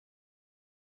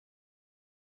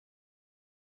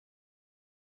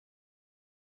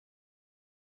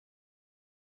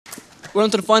We're on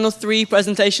to the final 3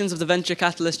 presentations of the Venture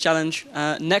Catalyst Challenge.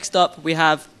 Next up, we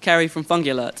have Kerry from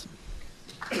FungiAlert.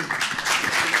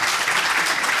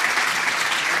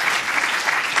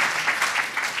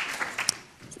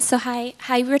 So hi,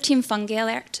 we're Team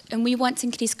FungiAlert, and we want to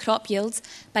increase crop yields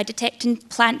by detecting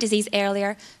plant disease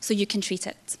earlier so you can treat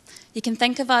it. You can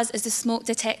think of us as the smoke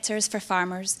detectors for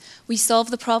farmers. We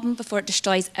solve the problem before it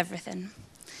destroys everything.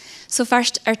 So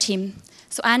first, our team.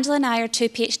 So Angela and I are 2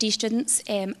 PhD students,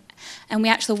 and we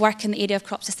actually work in the area of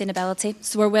crop sustainability,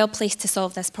 so we're well placed to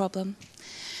solve this problem.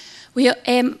 We've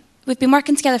been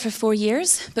working together for 4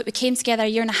 years, but we came together a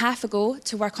year and a half ago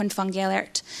to work on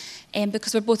FungiAlert,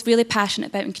 because we're both really passionate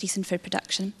about increasing food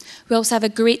production. We also have a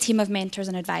great team of mentors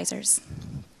and advisors.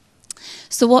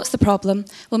 So what's the problem?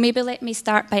 Well, maybe let me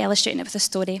start by illustrating it with a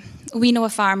story. We know a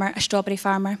farmer, a strawberry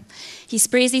farmer. He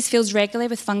sprays these fields regularly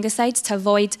with fungicides to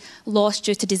avoid loss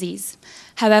due to disease.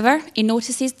 However, he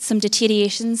notices some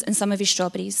deteriorations in some of his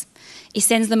strawberries. He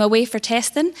sends them away for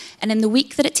testing, and in the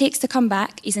week that it takes to come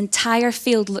back, his entire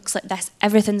field looks like this.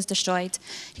 Everything's destroyed.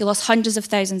 He lost hundreds of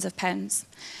thousands of pounds.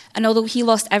 And although he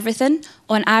lost everything,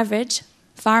 on average,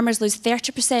 farmers lose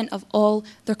 30% of all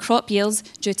their crop yields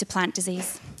due to plant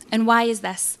disease. And why is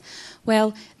this?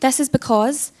 Well, this is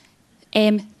because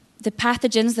the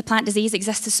pathogens, the plant disease,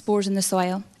 exist as spores in the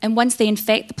soil. And once they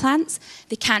infect the plants,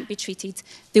 they can't be treated.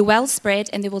 They will spread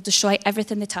and they will destroy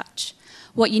everything they touch.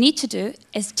 What you need to do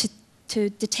is to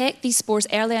detect these spores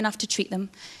early enough to treat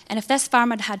them. And if this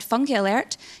farmer had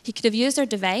FungiAlert, he could have used our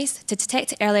device to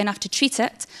detect it early enough to treat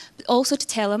it, but also to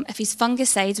tell him if his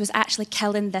fungicides was actually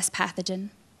killing this pathogen.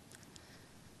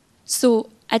 So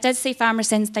I did say farmers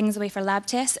send things away for lab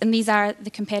tests, and these are the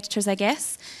competitors, I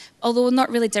guess, although not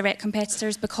really direct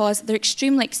competitors because they're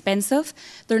extremely expensive.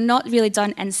 They're not really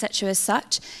done in situ as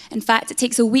such. In fact, it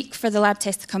takes a week for the lab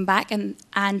test to come back, and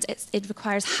it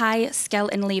requires high skill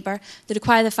and labour that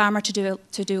require the farmer to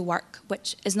do work,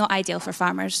 which is not ideal for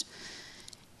farmers.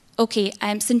 Okay,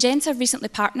 Syngenta have recently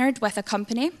partnered with a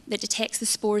company that detects the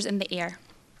spores in the air.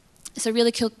 It's a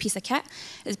really cool piece of kit,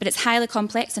 but it's highly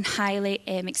complex and highly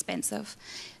expensive.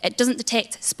 It doesn't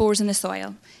detect spores in the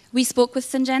soil. We spoke with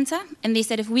Syngenta, and they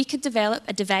said if we could develop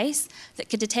a device that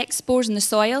could detect spores in the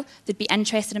soil, they'd be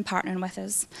interested in partnering with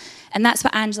us. And that's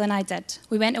what Angela and I did.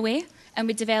 We went away, and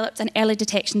we developed an early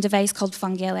detection device called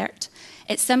FungiAlert.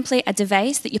 It's simply a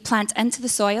device that you plant into the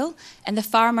soil, and the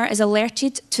farmer is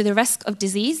alerted to the risk of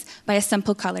disease by a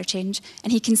simple colour change,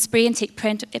 and he can spray and take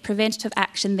preventative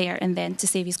action there and then to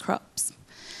save his crops.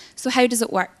 So how does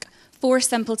it work? 4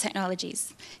 simple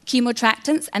technologies.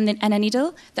 Chemoattractants and a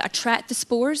needle that attract the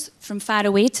spores from far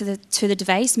away to the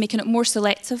device, making it more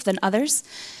selective than others.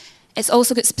 It's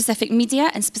also got specific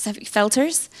media and specific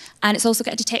filters, and it's also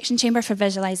got a detection chamber for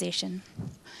visualization.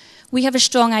 We have a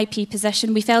strong IP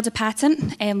position. We filed a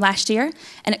patent last year,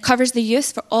 and it covers the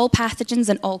use for all pathogens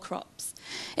in all crops.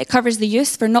 It covers the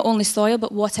use for not only soil,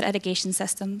 but water irrigation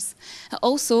systems. It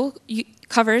also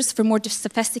covers for more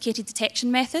sophisticated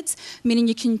detection methods, meaning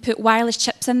you can put wireless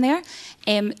chips in there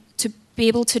to be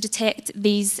able to detect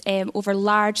these over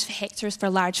large hectares for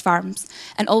large farms,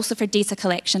 and also for data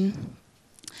collection.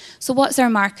 So what's our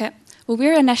market? Well,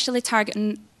 we're initially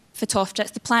targeting Phytophthora,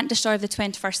 it's the plant destroyer of the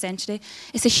 21st century.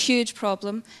 It's a huge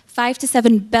problem. $5 to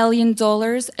 $7 billion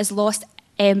is lost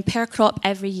per crop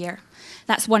every year.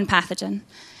 That's one pathogen.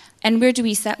 And where do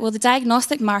we sit? Well, the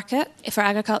diagnostic market for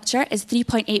agriculture is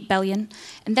 $3.8 billion,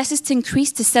 and this is to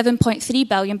increase to $7.3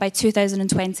 billion by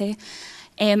 2020.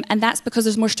 And that's because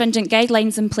there's more stringent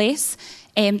guidelines in place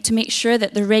to make sure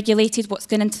that they're regulated what's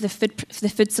going into the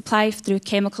food supply through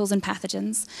chemicals and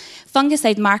pathogens.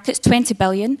 Fungicide market's $20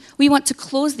 billion. We want to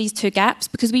close these 2 gaps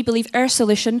because we believe our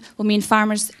solution will mean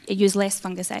farmers use less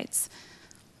fungicides.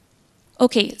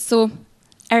 Okay, so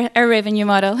our revenue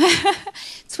model.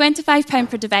 £25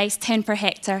 per device, 10 per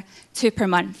hectare, 2 per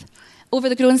month. Over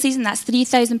the growing season, that's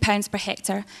 £3,000 per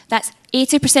hectare. That's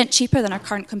 80% cheaper than our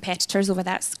current competitors over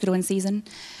that growing season.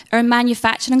 Our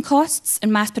manufacturing costs in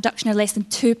mass production are less than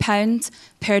 £2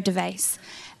 per device.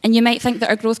 And you might think that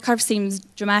our growth curve seems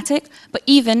dramatic, but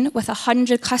even with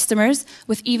 100 customers,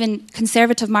 with even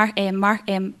conservative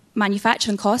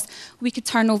manufacturing costs, we could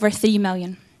turn over $3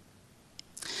 million.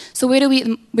 So where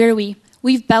are we?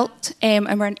 We've built,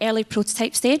 and we're in early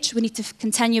prototype stage. We need to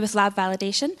continue with lab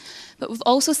validation. But we've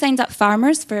also signed up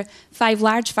farmers for 5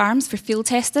 large farms for field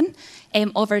testing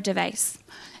of our device.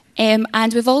 And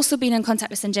we've also been in contact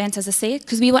with Syngenta, as I say,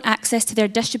 because we want access to their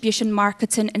distribution,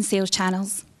 marketing, and sales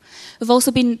channels. We've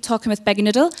also been talking with Big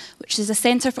Noodle, which is a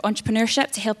centre for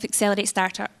entrepreneurship to help accelerate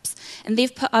startups. And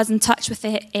they've put us in touch with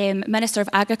the Minister of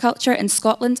Agriculture in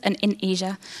Scotland and in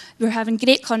Asia. We're having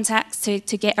great contacts to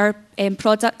get our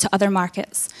product to other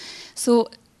markets. So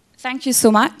thank you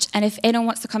so much. And if anyone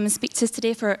wants to come and speak to us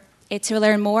today to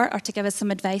learn more or to give us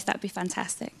some advice, that would be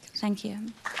fantastic. Thank you.